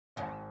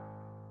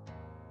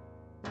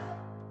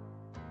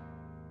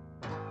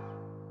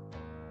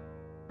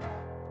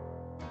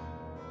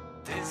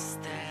It's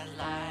that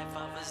life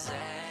of a savage.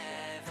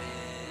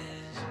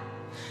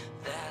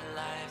 That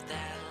life,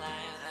 that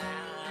life,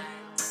 that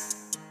life.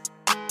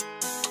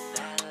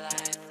 That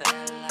life,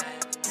 that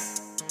life.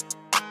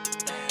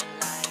 That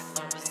life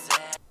of a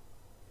savage.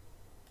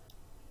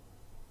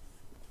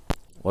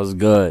 What's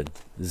good?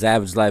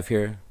 Zavage Life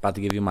here. About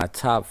to give you my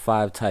top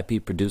 5 type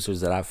B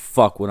producers that I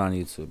fuck with on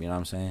YouTube. You know what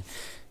I'm saying?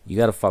 You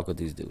gotta fuck with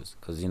these dudes.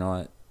 Because you know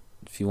what?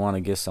 If you want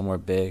to get somewhere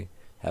big,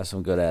 have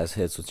some good ass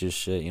hits with your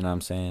shit, you know what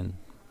I'm saying?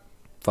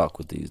 Fuck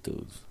with these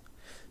dudes.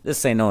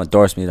 This ain't no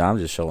endorsement either. I'm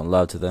just showing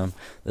love to them.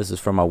 This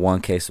is for my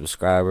 1K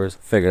subscribers.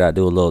 Figured I'd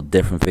do a little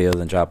different video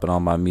than dropping all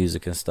my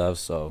music and stuff.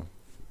 So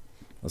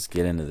let's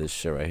get into this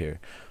shit right here.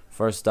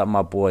 First up,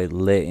 my boy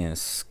LYTTON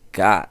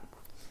Scott.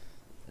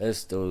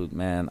 This dude,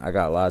 man, I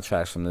got a lot of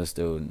tracks from this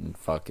dude, and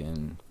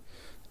fucking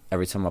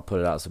every time I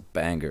put it out, it's a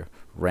banger.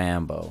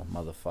 Rambo,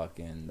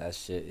 motherfucking, that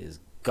shit is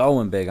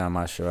going big on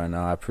my show right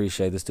now. I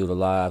appreciate this dude a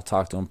lot. I've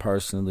talked to him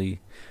personally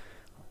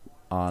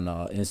on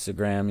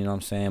Instagram, you know what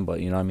I'm saying?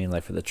 But you know what I mean,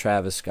 like for the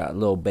Travis Scott,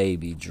 Lil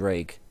Baby,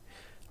 Drake,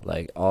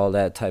 like all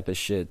that type of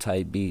shit,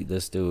 type beat,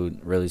 this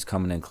dude really is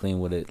coming in clean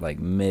with it, like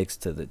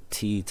mixed to the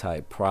T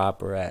type,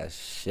 proper ass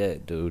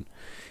shit, dude.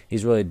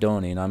 He's really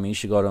doing it, you know what I mean? You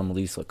should go to him at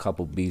least a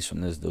couple beats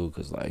from this dude,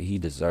 because like he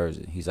deserves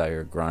it. He's out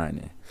here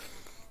grinding.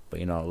 But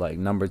you know, like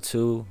number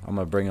 2, I'm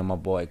gonna bring in my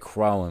boy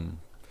Khroam.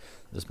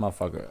 This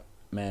motherfucker,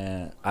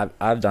 man,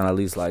 I've done at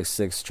least like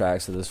 6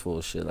 tracks of this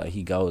fool shit. Like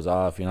he goes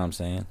off, you know what I'm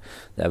saying?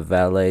 That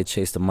valet,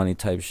 chase the money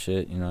type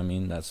shit, you know what I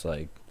mean? That's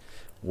like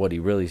what he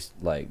really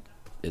like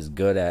is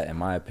good at, in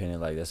my opinion.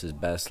 Like that's his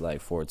best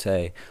like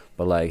forte.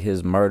 But like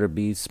his murder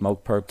beats,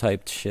 smoke perp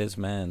type shits,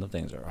 man, those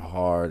things are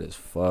hard as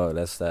fuck.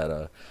 That's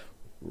that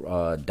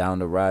Down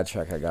the Ride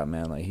track I got,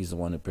 man. Like he's the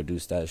one that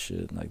produced that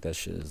shit. Like that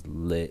shit is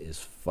lit as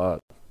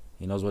fuck.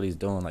 He knows what he's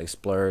doing. Like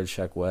Splurge,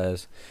 Check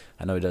West,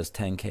 I know he does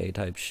 10K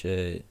type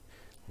shit.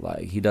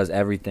 Like he does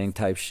everything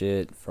type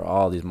shit for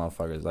all these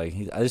motherfuckers. Like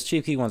his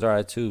Chief Keef ones are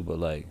alright too, but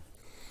like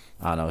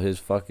I don't know, his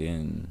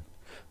fucking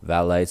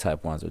valet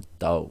type ones are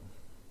dope.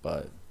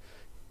 But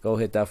go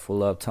hit that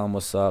fool up, tell him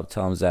what's up,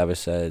 tell him Zavage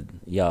said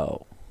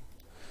yo.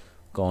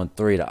 Going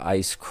 3 to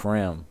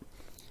icekrim.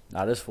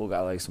 Now this fool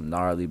got like some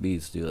gnarly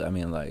beats, dude. I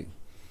mean, like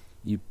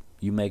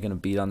you making a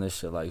beat on this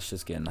shit, like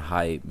shit's getting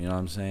hype, you know what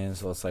I'm saying?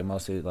 So it's like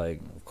mostly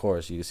like, of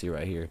course you can see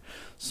right here,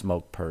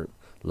 smoke perp,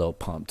 Lil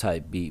Pump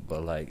type beat,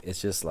 but like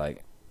it's just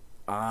like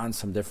on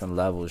some different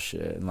level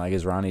shit. And like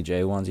his Ronnie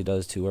J ones he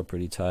does too are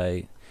pretty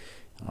tight.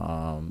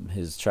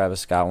 His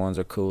Travis Scott ones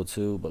are cool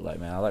too, but like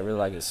man, I really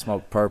like his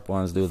smoke perp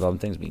ones, dude. Them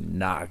things be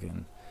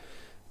knocking.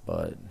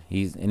 But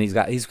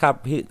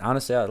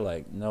honestly, I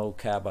like no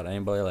cap on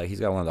anybody. Like he's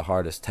got one of the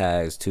hardest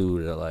tags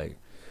too that like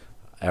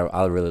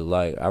I really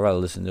like. I'd rather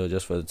listen to it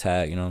just for the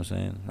tag, you know what I'm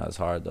saying? That's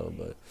hard though,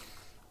 but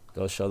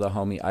go show the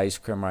homie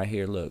icekrim right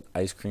here. Look,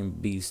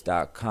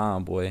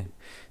 icekrimbeats.com, boy.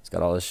 It's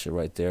got all this shit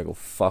right there. Go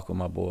fuck with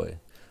my boy.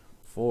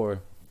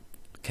 4,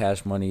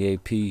 CASHMONEY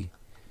AP.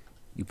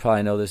 You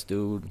probably know this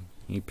dude.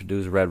 He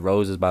produced Red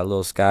Roses by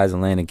Lil Skies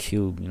and Landon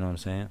Cube, you know what I'm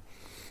saying?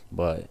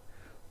 But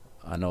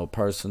I know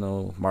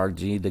personal Mark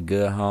G, the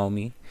good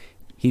homie.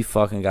 He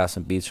fucking got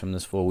some beats from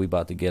this fool we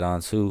about to get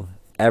on too.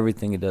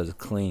 Everything he does is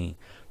clean,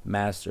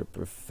 mastered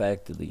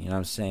perfectly. You know what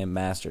I'm saying?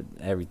 Mastered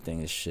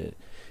everything is shit.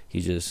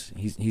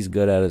 He's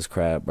good at his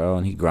craft, bro,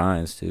 and he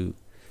grinds too.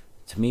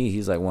 To me,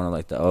 he's like one of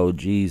like the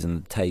OGs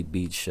and the type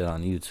beat shit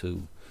on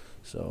YouTube.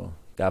 So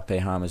gotta pay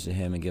homage to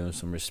him and give him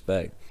some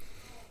respect.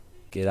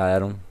 Get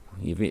at him.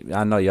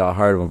 I know y'all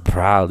heard of him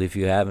proudly. If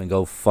you haven't,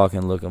 go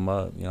fucking look him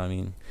up. You know what I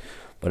mean?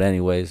 But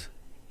anyways,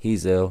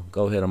 he's ill.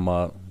 Go hit him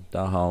up.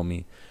 The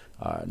homie.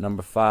 Alright,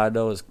 number 5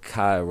 though is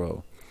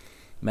KAIRO.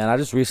 Man, I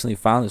just recently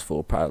found this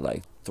fool probably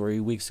like 3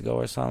 weeks ago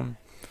or something.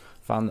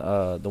 Found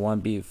the one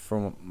beat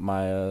from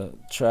my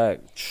track.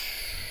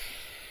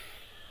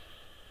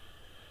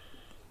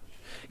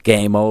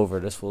 Game Over.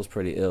 This fool's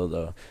pretty ill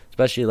though.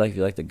 Especially like if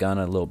you like the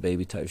gunna, Lil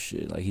Baby type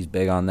shit. Like he's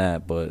big on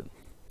that, but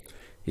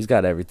he's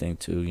got everything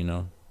too, you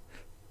know.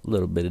 A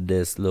little bit of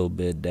this, a little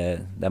bit of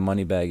that. That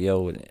Money Bag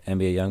Yo with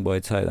NBA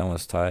Youngboy type, that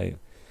one's tight.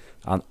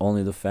 On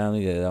Only the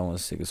Family, yeah, that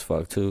one's sick as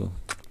fuck too.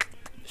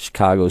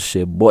 Chicago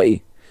shit,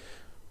 boy.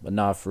 But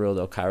nah, for real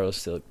though, KAIRO's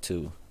sick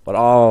too. But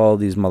all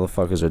these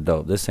motherfuckers are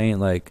dope. This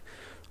ain't like,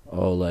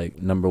 oh, like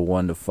number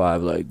 1 to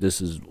 5, like this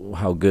is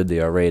how good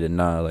they are rated.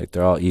 Nah, like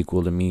they're all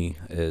equal to me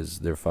as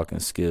their fucking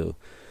skill.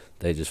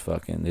 They just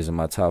fucking, these are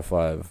my top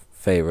 5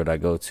 favorite I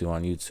go to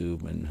on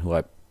YouTube and who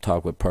I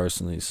talk with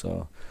personally.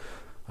 So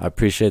I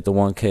appreciate the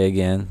 1K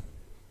again.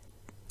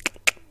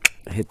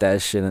 Hit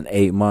that shit in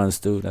 8 months,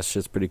 dude. That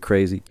shit's pretty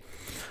crazy.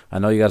 I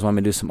know you guys want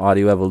me to do some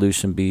audio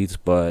evolution beats,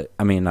 but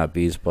I mean not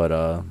beats, but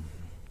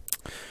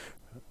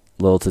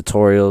little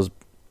tutorials.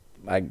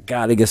 I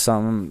gotta get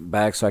something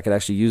back so I could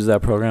actually use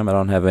that program. I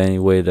don't have any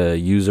way to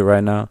use it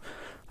right now.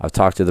 I've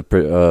talked to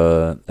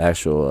the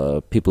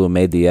actual people who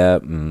made the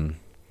app and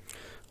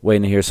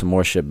waiting to hear some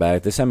more shit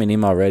back. They sent me an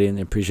email already and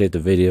they appreciate the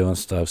video and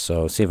stuff,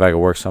 so see if I can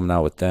work something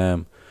out with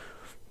them.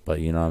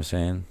 But you know what I'm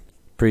saying?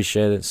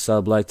 Appreciate it.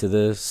 Sub like to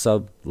this,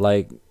 sub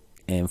like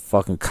and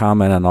fucking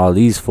comment on all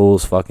these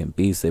fools fucking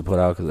beats they put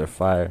out because they're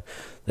fire.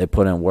 They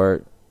put in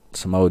work.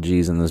 Some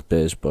OGs in this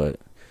bitch, but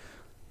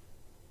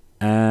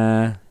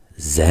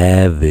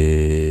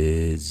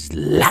Zavage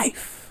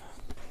life.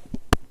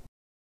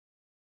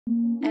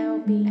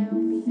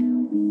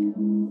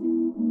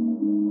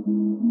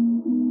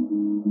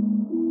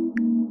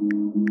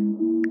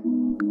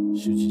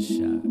 Shoot your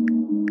shot.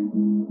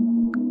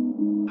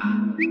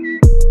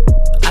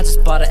 I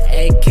just bought an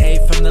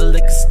AK from the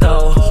liquor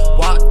store.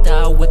 Walked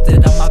out with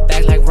it on my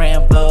back like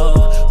Rambo.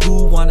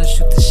 Who wanna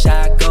shoot the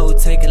shot? Go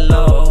take it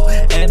low.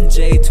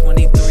 MJ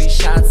 23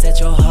 shots at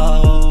your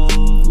hoe.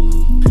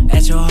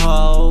 At your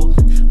hoe.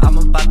 I'm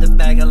about to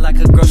bag it like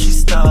a grocery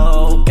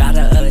store. Got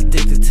her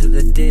addicted to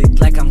the dick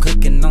like I'm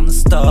cooking on the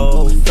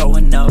stove.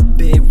 Throwing up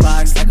big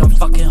rocks like I'm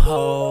fucking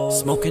hoe.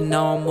 Smoking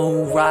on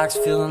moon rocks,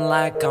 feeling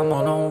like I'm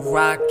on a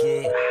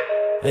rocket.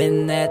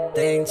 And that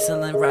thing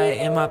chilling right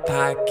in my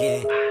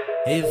pocket.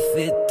 If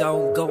it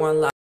don't go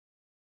unlock